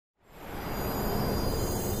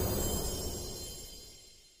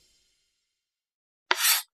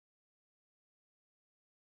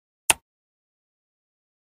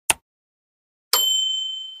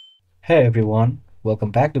Hey everyone, welcome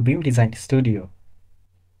back to Beam Design Studio,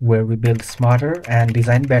 where we build smarter and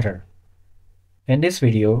design better. In this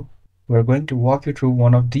video, we're going to walk you through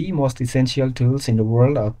one of the most essential tools in the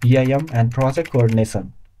world of BIM and project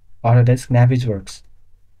coordination, Autodesk Navisworks.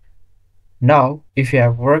 Now, if you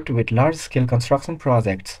have worked with large-scale construction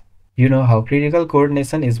projects, you know how critical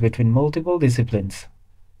coordination is between multiple disciplines.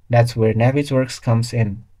 That's where Navisworks comes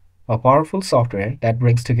in, a powerful software that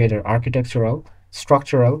brings together architectural,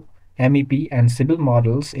 structural, MEP, and civil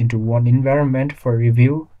models into one environment for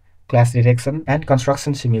review, class detection, and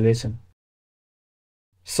construction simulation.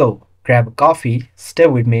 So, grab a coffee, stay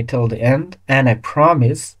with me till the end, and I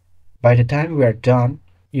promise by the time we are done,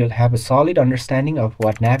 you'll have a solid understanding of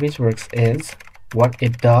what Navisworks is, what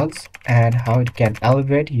it does, and how it can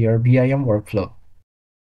elevate your BIM workflow.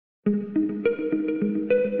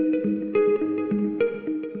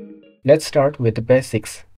 Let's start with the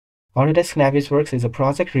basics. Autodesk Navisworks is a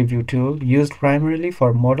project review tool used primarily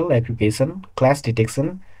for model aggregation, class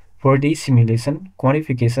detection, 4D simulation,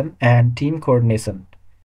 quantification, and team coordination.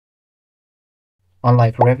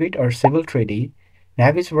 Unlike Revit or Civil 3D,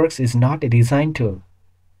 Navisworks is not a design tool.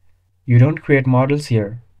 You don't create models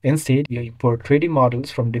here. Instead, you import 3D models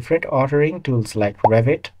from different authoring tools like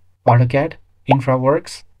Revit, AutoCAD,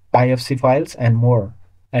 InfraWorks, IFC files, and more,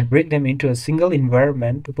 and bring them into a single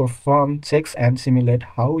environment to perform checks and simulate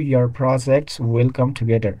how your projects will come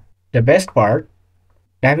together. The best part,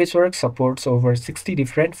 Navisworks supports over 60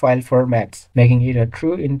 different file formats, making it a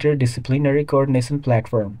true interdisciplinary coordination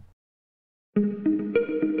platform.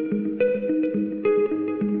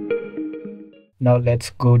 Now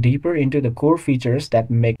let's go deeper into the core features that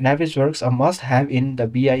make Navisworks a must-have in the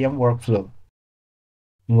BIM workflow.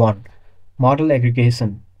 1. Model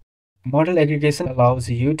aggregation. Model aggregation allows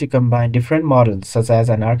you to combine different models, such as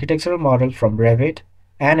an architectural model from Revit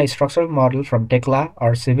and a structural model from Tekla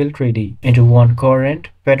or Civil 3D, into one coherent,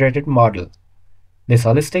 federated model. This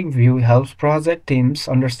holistic view helps project teams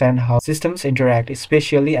understand how systems interact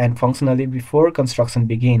spatially and functionally before construction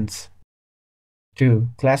begins. 2.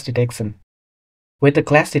 Class detection. With the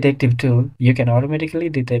Class Detective tool, you can automatically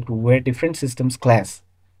detect where different systems class.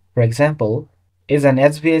 For example, is an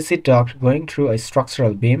HVAC duct going through a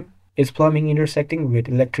structural beam? Is plumbing intersecting with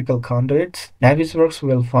electrical conduits? Navisworks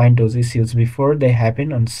will find those issues before they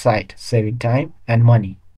happen on site, saving time and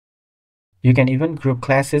money. You can even group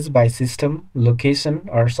classes by system, location,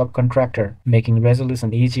 or subcontractor, making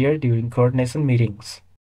resolution easier during coordination meetings.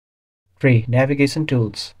 3. Navigation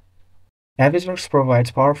tools. Navisworks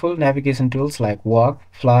provides powerful navigation tools like walk,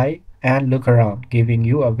 fly, and look around, giving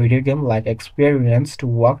you a video game-like experience to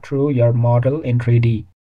walk through your model in 3D.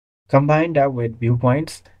 Combine that with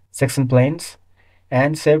viewpoints, section planes,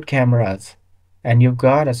 and saved cameras, and you've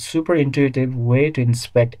got a super intuitive way to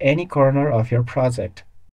inspect any corner of your project.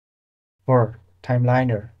 4.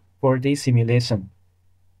 Timeliner 4D simulation.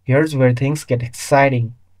 Here's where things get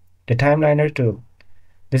exciting. The Timeliner tool.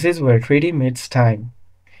 This is where 3D meets time.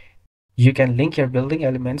 You can link your building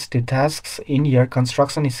elements to tasks in your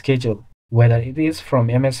construction schedule, whether it is from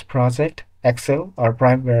MS Project, Excel, or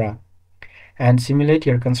Primavera, and simulate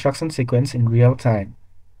your construction sequence in real time.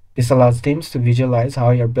 This allows teams to visualize how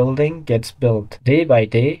your building gets built day by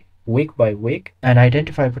day, week by week, and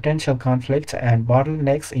identify potential conflicts and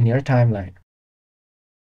bottlenecks in your timeline.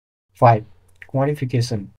 5.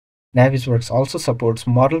 Quantification. Navisworks also supports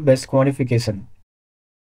model-based quantification.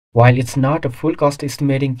 While it's not a full cost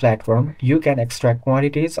estimating platform, you can extract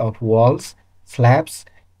quantities of walls, slabs,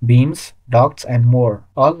 beams, ducts, and more,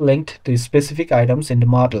 all linked to specific items in the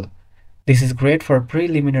model. This is great for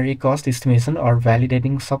preliminary cost estimation or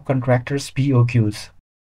validating subcontractors' POQs.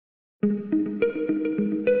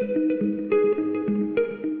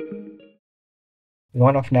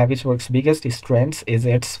 One of Navisworks' biggest strengths is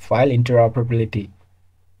its file interoperability.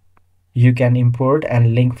 You can import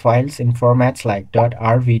and link files in formats like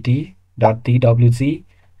 .rvt, .dwg,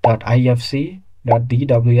 .ifc,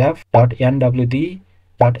 .dwf, .nwd,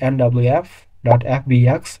 .nwf,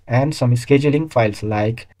 .fbx, and some scheduling files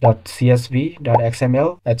like .csv,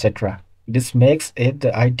 .xml, etc. This makes it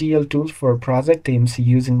the ideal tool for project teams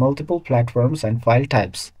using multiple platforms and file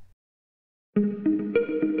types.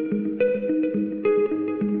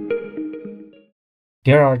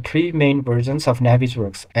 There are 3 main versions of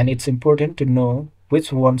Navisworks, and it's important to know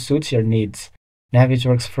which one suits your needs.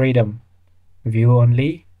 Navisworks Freedom. View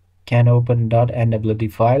only. Can open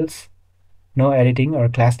 .nwd files. No editing or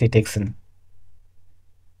class detection.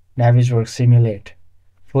 Navisworks Simulate.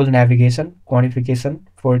 Full navigation, quantification,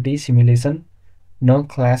 4D simulation. No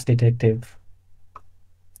class detective.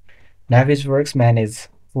 Navisworks Manage.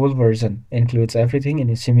 Full version. Includes everything in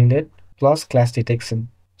a simulate plus class detection.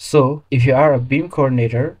 So, if you are a BIM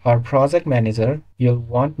coordinator or project manager, you'll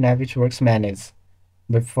want Navisworks Manage.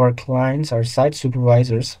 But for clients or site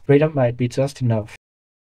supervisors, freedom might be just enough.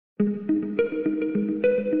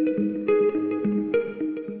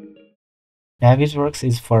 Navisworks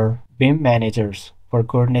is for BIM managers, for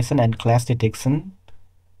coordination and class detection,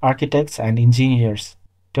 architects and engineers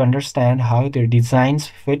to understand how their designs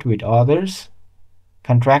fit with others,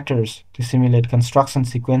 contractors to simulate construction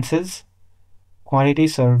sequences, quantity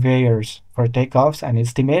surveyors for takeoffs and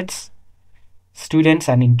estimates, students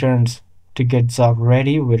and interns to get job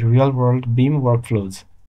ready with real-world BIM workflows.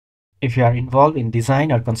 If you are involved in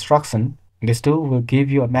design or construction, this tool will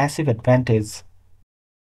give you a massive advantage.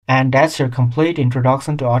 And that's your complete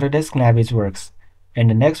introduction to Autodesk Navisworks. In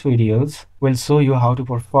the next videos, we'll show you how to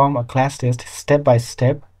perform a class test step by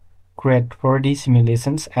step, create 4D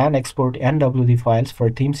simulations, and export NWD files for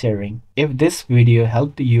team sharing. If this video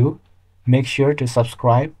helped you, make sure to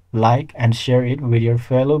subscribe, like, and share it with your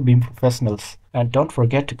fellow BIM professionals. And don't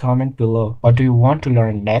forget to comment below. What do you want to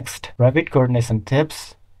learn next? Rapid coordination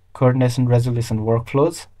tips, coordination resolution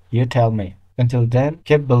workflows? You tell me. Until then,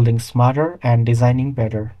 keep building smarter and designing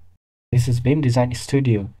better. This is BIM Design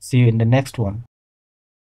Studio. See you in the next one.